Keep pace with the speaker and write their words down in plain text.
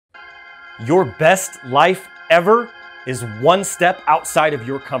Your best life ever is one step outside of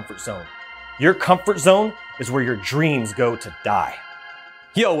your comfort zone. Your comfort zone is where your dreams go to die.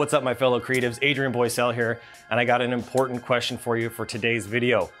 Yo, what's up my fellow creatives? Adrian Boysel here, and I got an important question for you for today's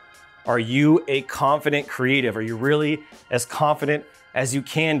video. Are you a confident creative? Are you really as confident as you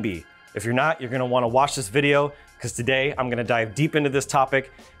can be? If you're not, you're gonna wanna watch this video because today I'm gonna dive deep into this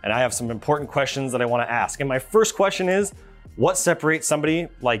topic and I have some important questions that I wanna ask. And my first question is, what separates somebody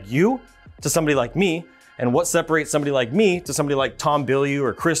like you to somebody like me? And what separates somebody like me to somebody like Tom Bilyeu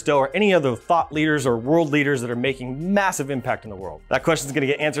or Christo or any other thought leaders or world leaders that are making massive impact in the world? That question is gonna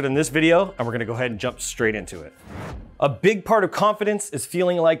get answered in this video and we're gonna go ahead and jump straight into it. A big part of confidence is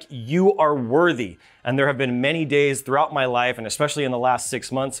feeling like you are worthy. And there have been many days throughout my life, and especially in the last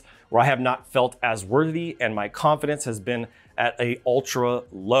 6 months, where I have not felt as worthy and my confidence has been at an ultra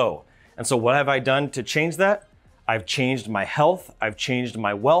low. And so what have I done to change that? I've changed my health, I've changed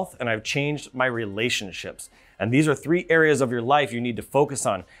my wealth, and I've changed my relationships. And these are 3 areas of your life you need to focus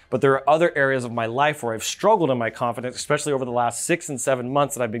on. But there are other areas of my life where I've struggled in my confidence, especially over the last 6 and 7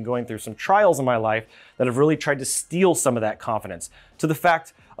 months that I've been going through some trials in my life that have really tried to steal some of that confidence. To the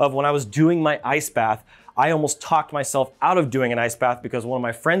fact of when I was doing my ice bath, I almost talked myself out of doing an ice bath because one of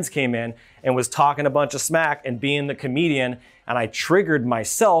my friends came in and was talking a bunch of smack and being the comedian, and I triggered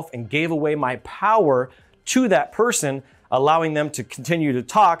myself and gave away my power to that person, allowing them to continue to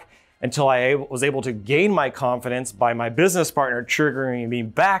talk until I was able to gain my confidence by my business partner triggering me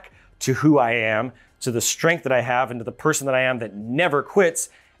back to who I am, to the strength that I have, and to the person that I am that never quits.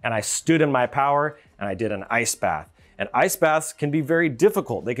 And I stood in my power and I did an ice bath. And ice baths can be very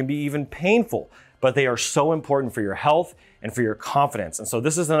difficult. They can be even painful, but they are so important for your health and for your confidence. And so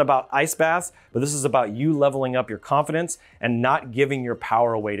this isn't about ice baths, but this is about you leveling up your confidence and not giving your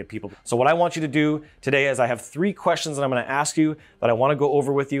power away to people. So what I want you to do today is I have 3 questions that I'm gonna ask you that I wanna go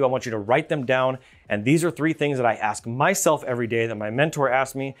over with you. I want you to write them down. And these are 3 things that I ask myself every day, that my mentor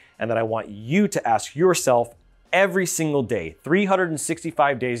asked me, and that I want you to ask yourself every single day,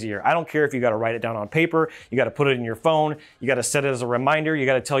 365 days a year. I don't care if you gotta write it down on paper, you gotta put it in your phone, you gotta set it as a reminder, you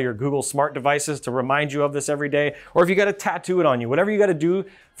gotta tell your Google smart devices to remind you of this every day, or if you gotta tattoo it on you, whatever you gotta do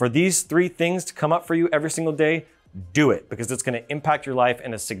for these 3 things to come up for you every single day, do it, because it's gonna impact your life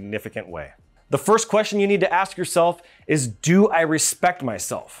in a significant way. The first question you need to ask yourself is, do I respect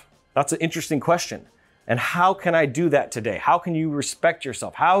myself? That's an interesting question. And how can I do that today? How can you respect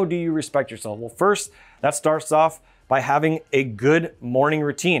yourself? How do you respect yourself? Well, first, that starts off by having a good morning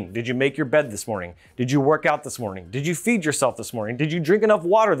routine. Did you make your bed this morning? Did you work out this morning? Did you feed yourself this morning? Did you drink enough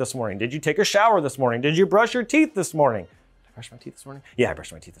water this morning? Did you take a shower this morning? Did you brush your teeth this morning? Did I brush my teeth this morning? Yeah, I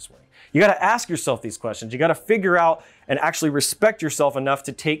brushed my teeth this morning. You gotta ask yourself these questions. You gotta figure out and actually respect yourself enough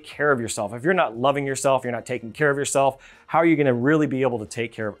to take care of yourself. If you're not loving yourself, you're not taking care of yourself, how are you gonna really be able to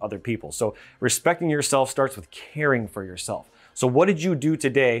take care of other people? So respecting yourself starts with caring for yourself. So what did you do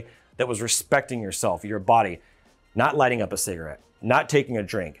today that was respecting yourself, your body? Not lighting up a cigarette, not taking a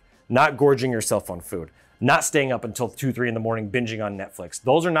drink, not gorging yourself on food, not staying up until 2, 3 in the morning binging on Netflix.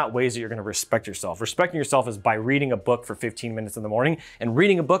 Those are not ways that you're gonna respect yourself. Respecting yourself is by reading a book for 15 minutes in the morning and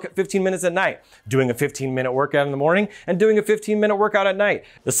reading a book at 15 minutes at night, doing a 15-minute workout in the morning and doing a 15-minute workout at night.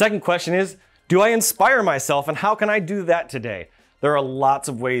 The second question is, do I inspire myself, and how can I do that today? There are lots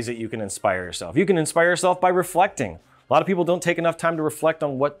of ways that you can inspire yourself. You can inspire yourself by reflecting. A lot of people don't take enough time to reflect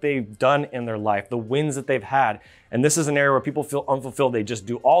on what they've done in their life, the wins that they've had. And this is an area where people feel unfulfilled. They just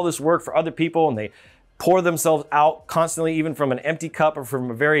do all this work for other people and they pour themselves out constantly, even from an empty cup or from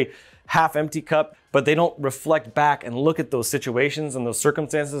a very half-empty cup, but they don't reflect back and look at those situations and those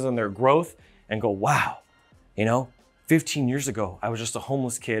circumstances and their growth and go, wow, 15 years ago, I was just a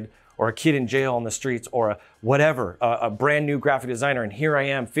homeless kid or a kid in jail on the streets or a brand new graphic designer. And here I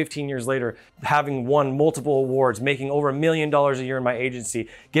am 15 years later, having won multiple awards, making over $1 million a year in my agency,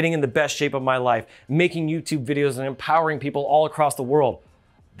 getting in the best shape of my life, making YouTube videos and empowering people all across the world.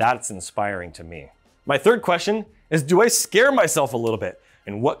 That's inspiring to me. My third question is, do I scare myself a little bit?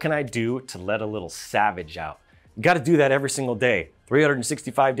 And what can I do to let a little savage out? You gotta do that every single day,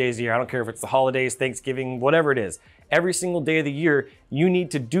 365 days a year. I don't care if it's the holidays, Thanksgiving, whatever it is. Every single day of the year, you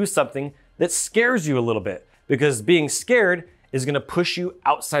need to do something that scares you a little bit, because being scared is gonna push you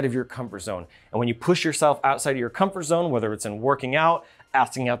outside of your comfort zone. And when you push yourself outside of your comfort zone, whether it's in working out,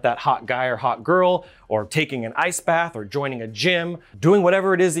 asking out that hot guy or hot girl, or taking an ice bath, or joining a gym, doing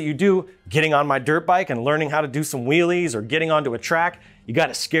whatever it is that you do, getting on my dirt bike and learning how to do some wheelies or getting onto a track, you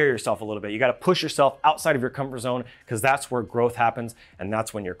gotta scare yourself a little bit. You gotta push yourself outside of your comfort zone, because that's where growth happens, and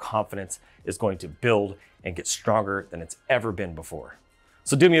that's when your confidence is going to build and get stronger than it's ever been before.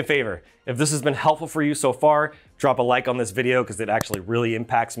 So do me a favor, if this has been helpful for you so far, drop a like on this video because it actually really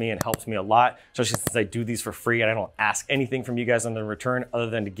impacts me and helps me a lot, especially since I do these for free and I don't ask anything from you guys in return other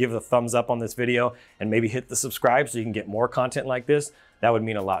than to give a thumbs up on this video and maybe hit the subscribe so you can get more content like this. That would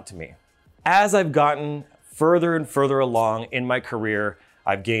mean a lot to me. As I've gotten further and further along in my career,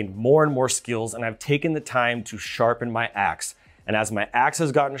 I've gained more and more skills and I've taken the time to sharpen my axe. And as my axe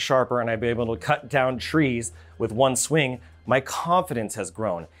has gotten sharper and I've been able to cut down trees with one swing, my confidence has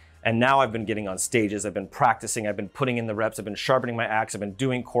grown. And now I've been getting on stages, I've been practicing, I've been putting in the reps, I've been sharpening my axe, I've been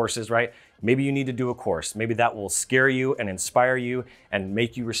doing courses, right? Maybe you need to do a course. Maybe that will scare you and inspire you and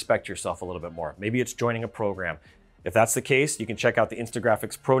make you respect yourself a little bit more. Maybe it's joining a program. If that's the case, you can check out the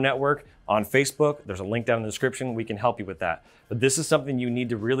Instagraphics Pro Network on Facebook. There's a link down in the description. We can help you with that. But this is something you need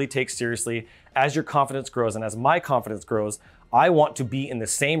to really take seriously. As your confidence grows and as my confidence grows, I want to be in the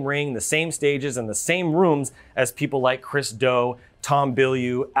same ring, the same stages, and the same rooms as people like Chris Do, Tom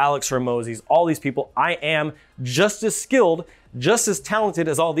Bilyeu, Alex Hormozi's, all these people. I am just as skilled, just as talented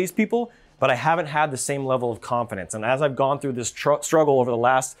as all these people, but I haven't had the same level of confidence. And as I've gone through this struggle over the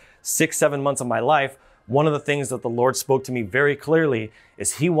last 6-7 months of my life, one of the things that the Lord spoke to me very clearly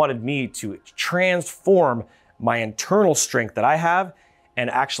is He wanted me to transform my internal strength that I have and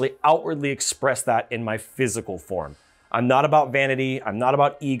actually outwardly express that in my physical form. I'm not about vanity. I'm not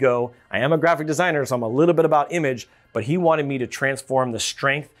about ego. I am a graphic designer, so I'm a little bit about image, but He wanted me to transform the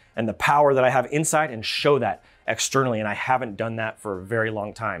strength and the power that I have inside and show that externally, and I haven't done that for a very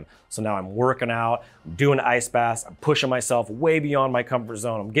long time. So now I'm working out, I'm doing ice baths, I'm pushing myself way beyond my comfort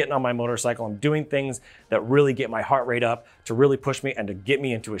zone, I'm getting on my motorcycle, I'm doing things that really get my heart rate up, to really push me and to get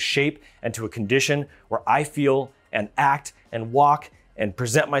me into a shape and to a condition where I feel and act and walk and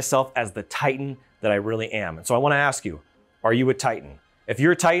present myself as the Titan that I really am. And so I want to ask you, are you a Titan? If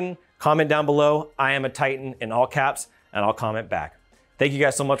you're a Titan, comment down below, I am a Titan in all caps, and I'll comment back. Thank you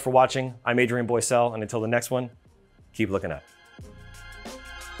guys so much for watching. I'm Adrian Boysel, and until the next one, keep looking up.